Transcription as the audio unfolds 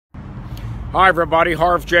Hi everybody,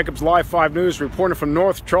 Harv Jacobs, Live 5 News, reporting from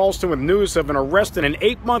North Charleston with news of an arrest in an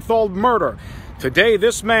 8-month-old murder. Today,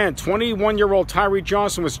 this man, 21-year-old Tyree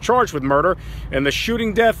Johnson, was charged with murder in the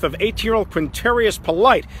shooting death of 18-year-old Quinterrius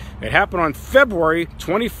Polite. It happened on February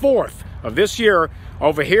 24th of this year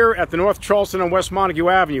over here at the North Charleston and West Montague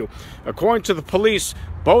Avenue. According to the police,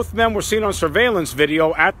 both men were seen on surveillance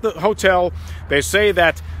video at the hotel. They say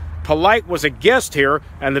that Polite was a guest here,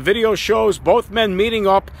 and the video shows both men meeting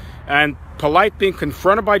up and Polite being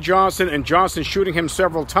confronted by Johnson and Johnson shooting him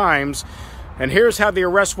several times. And here's how the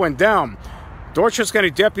arrest went down. Dorchester County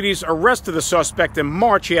deputies arrested the suspect in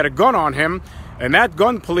March. He had a gun on him, and that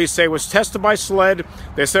gun, police say, was tested by SLED.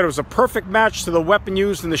 They said it was a perfect match to the weapon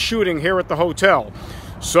used in the shooting here at the hotel.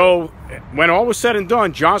 So when all was said and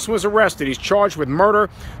done, Johnson was arrested. He's charged with murder.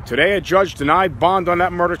 Today, a judge denied bond on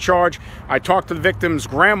that murder charge. I talked to the victim's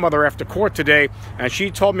grandmother after court today, and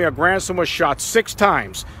she told me her grandson was shot 6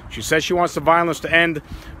 times. She says she wants the violence to end.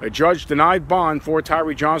 A judge denied bond for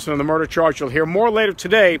Tyree Johnson on the murder charge. You'll hear more later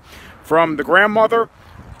today from the grandmother,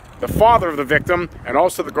 the father of the victim, and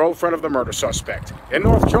also the girlfriend of the murder suspect. In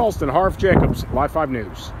North Charleston, Harv Jacobs, Live 5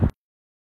 News.